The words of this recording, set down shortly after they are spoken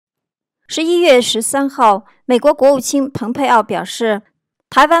11月13号，美国国务卿蓬佩奥表示，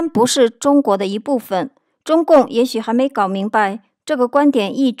台湾不是中国的一部分。中共也许还没搞明白，这个观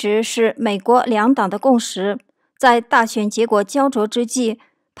点一直是美国两党的共识。在大选结果胶着之际，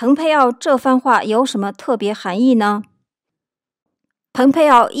蓬佩奥这番话有什么特别含义呢？蓬佩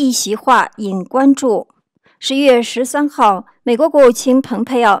奥一席话引关注。11月13号，美国国务卿蓬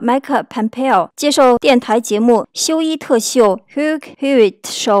佩奥 Mike Pompeo 接受电台节目《休伊特秀》Hugh Hewitt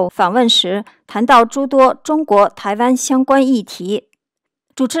Show 访问时，谈到诸多中国台湾相关议题。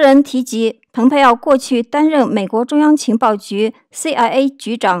主持人提及，蓬佩奥过去担任美国中央情报局 CIA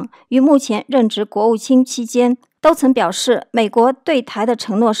局长，与目前任职国务卿期间，都曾表示美国对台的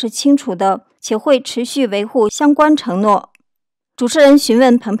承诺是清楚的，且会持续维护相关承诺。主持人询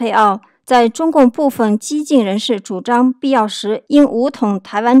问蓬佩奥，在中共部分激进人士主张必要时应武统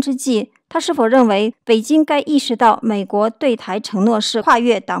台湾之际，他是否认为北京该意识到美国对台承诺是跨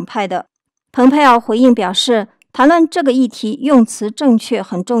越党派的？蓬佩奥回应表示，谈论这个议题用词正确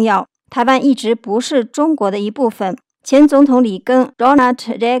很重要，台湾一直不是中国的一部分。前总统里根 Ronald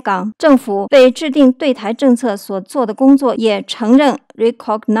Reagan 政府为制定对台政策所做的工作也承认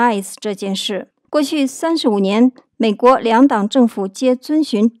recognize 这件事。过去35年，美国两党政府皆遵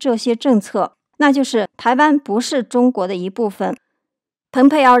循这些政策，那就是台湾不是中国的一部分。蓬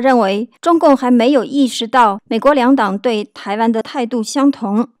佩奥认为，中共还没有意识到美国两党对台湾的态度相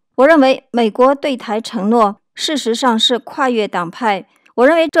同。我认为美国对台承诺事实上是跨越党派。我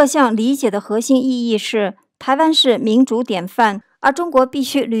认为这项理解的核心意义是，台湾是民主典范，而中国必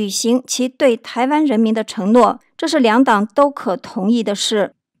须履行其对台湾人民的承诺，这是两党都可同意的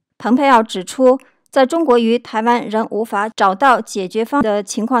事。蓬佩奥指出，在中国与台湾仍无法找到解决方案的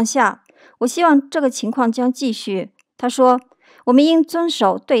情况下，我希望这个情况将继续。他说，我们应遵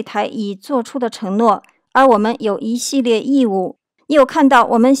守对台已做出的承诺，而我们有一系列义务。你有看到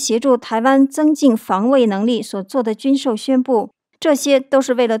我们协助台湾增进防卫能力所做的军售宣布，这些都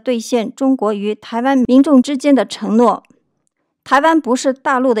是为了兑现中国与台湾民众之间的承诺。台湾不是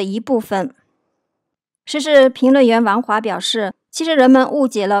大陆的一部分。时事评论员王华表示，其实人们误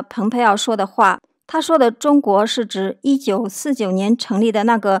解了蓬佩奥说的话。他说的中国是指1949年成立的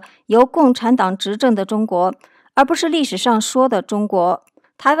那个由共产党执政的中国，而不是历史上说的中国。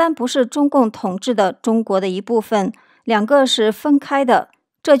台湾不是中共统治的中国的一部分，两个是分开的。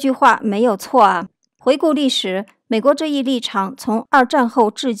这句话没有错啊。回顾历史，美国这一立场从二战后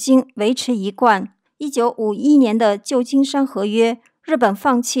至今维持一贯。1951年的旧金山合约，日本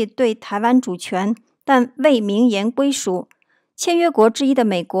放弃对台湾主权，但未明言归属。签约国之一的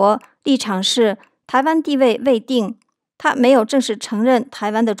美国立场是台湾地位未定，他没有正式承认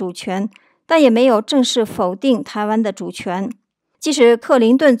台湾的主权，但也没有正式否定台湾的主权。即使克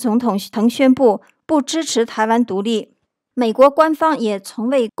林顿总统曾宣布不支持台湾独立，美国官方也从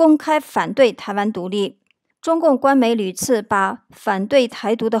未公开反对台湾独立。中共官媒屡次把反对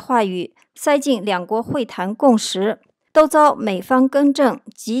台独的话语塞进两国会谈共识，都遭美方更正，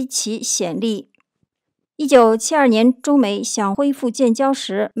极其显例。1972年，中美想恢复建交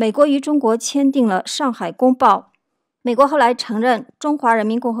时，美国与中国签订了《上海公报》。美国后来承认中华人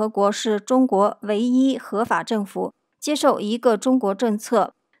民共和国是中国唯一合法政府，接受一个中国政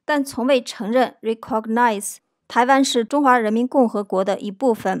策，但从未承认 recognize 台湾是中华人民共和国的一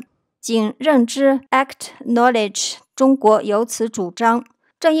部分，仅认知 acknowledge 中国有此主张。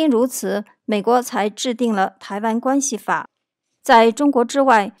正因如此，美国才制定了台湾关系法。在中国之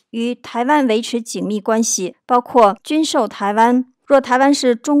外，与台湾维持紧密关系，包括军售台湾。若台湾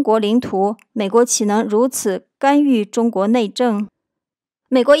是中国领土，美国岂能如此干预中国内政？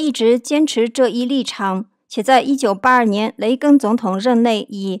美国一直坚持这一立场，且在1982年雷根总统任内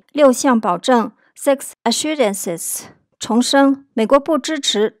以6项保证 6 assurances 重申美国不支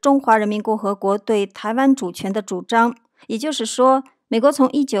持中华人民共和国对台湾主权的主张。也就是说，美国从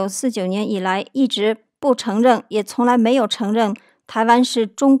1949年以来一直不承认，也从来没有承认台湾是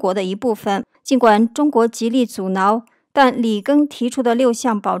中国的一部分。尽管中国极力阻挠，但里根提出的6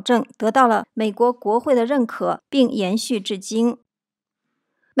项保证得到了美国国会的认可，并延续至今。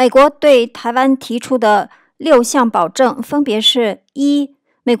美国对台湾提出的6项保证分别是：1.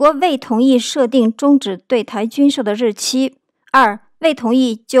 美国未同意设定终止对台军售的日期； 2. 未同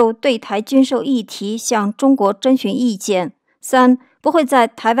意就对台军售议题向中国征询意见； 3. 不会在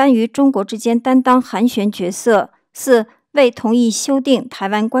台湾与中国之间担当寒暄角色； 4. 未同意修订台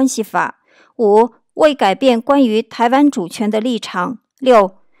湾关系法； 5. 未改变关于台湾主权的立场；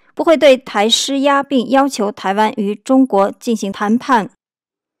 6. 不会对台施压并要求台湾与中国进行谈判。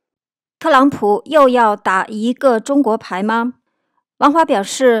特朗普又要打一个中国牌吗？王华表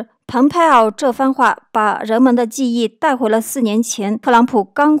示，蓬佩奥这番话把人们的记忆带回了4年前特朗普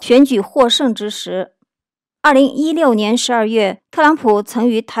刚选举获胜之时。2016年12月，特朗普曾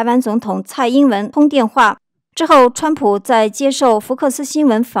与台湾总统蔡英文通电话，之后川普在接受福克斯新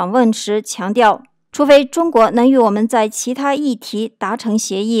闻访问时强调，除非中国能与我们在其他议题达成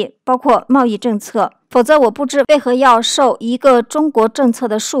协议，包括贸易政策，否则我不知为何要受一个中国政策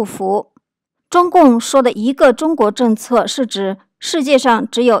的束缚。中共说的一个中国政策是指世界上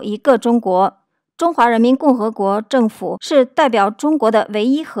只有一个中国，中华人民共和国政府是代表中国的唯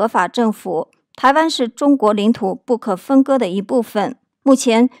一合法政府，台湾是中国领土不可分割的一部分。目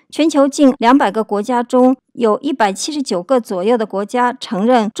前，全球近200个国家中，有179个左右的国家承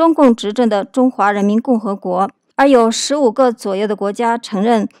认中共执政的中华人民共和国，而有15个左右的国家承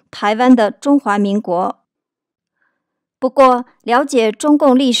认台湾的中华民国。不过，了解中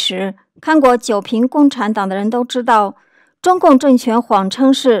共历史、看过九评共产党的人都知道，中共政权谎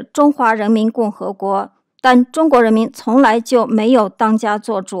称是中华人民共和国，但中国人民从来就没有当家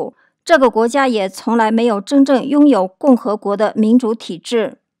作主。这个国家也从来没有真正拥有共和国的民主体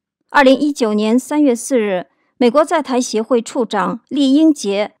制。2019年3月4日，美国在台协会处长厉英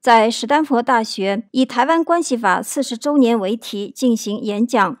杰在史丹佛大学以台湾关系法40周年为题进行演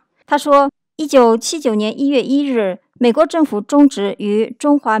讲。他说，1979年1月1日，美国政府终止与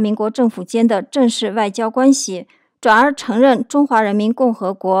中华民国政府间的正式外交关系，转而承认中华人民共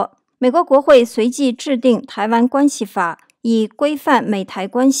和国。美国国会随即制定台湾关系法，以规范美台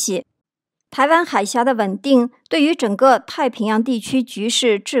关系。台湾海峡的稳定对于整个太平洋地区局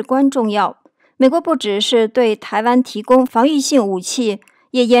势至关重要。美国不只是对台湾提供防御性武器，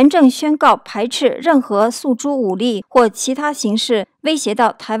也严正宣告排斥任何诉诸武力或其他形式威胁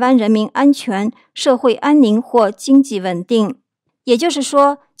到台湾人民安全、社会安宁或经济稳定。也就是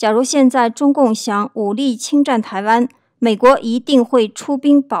说，假如现在中共想武力侵占台湾，美国一定会出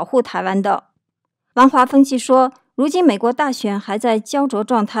兵保护台湾的。王华分析说，如今美国大选还在焦灼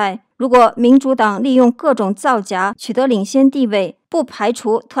状态，如果民主党利用各种造假取得领先地位，不排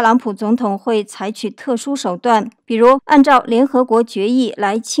除特朗普总统会采取特殊手段，比如按照联合国决议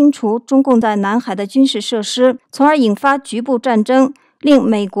来清除中共在南海的军事设施，从而引发局部战争，令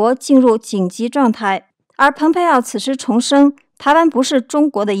美国进入紧急状态。而蓬佩奥此时重申台湾不是中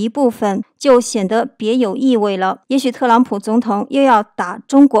国的一部分，就显得别有意味了。也许特朗普总统又要打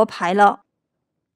中国牌了。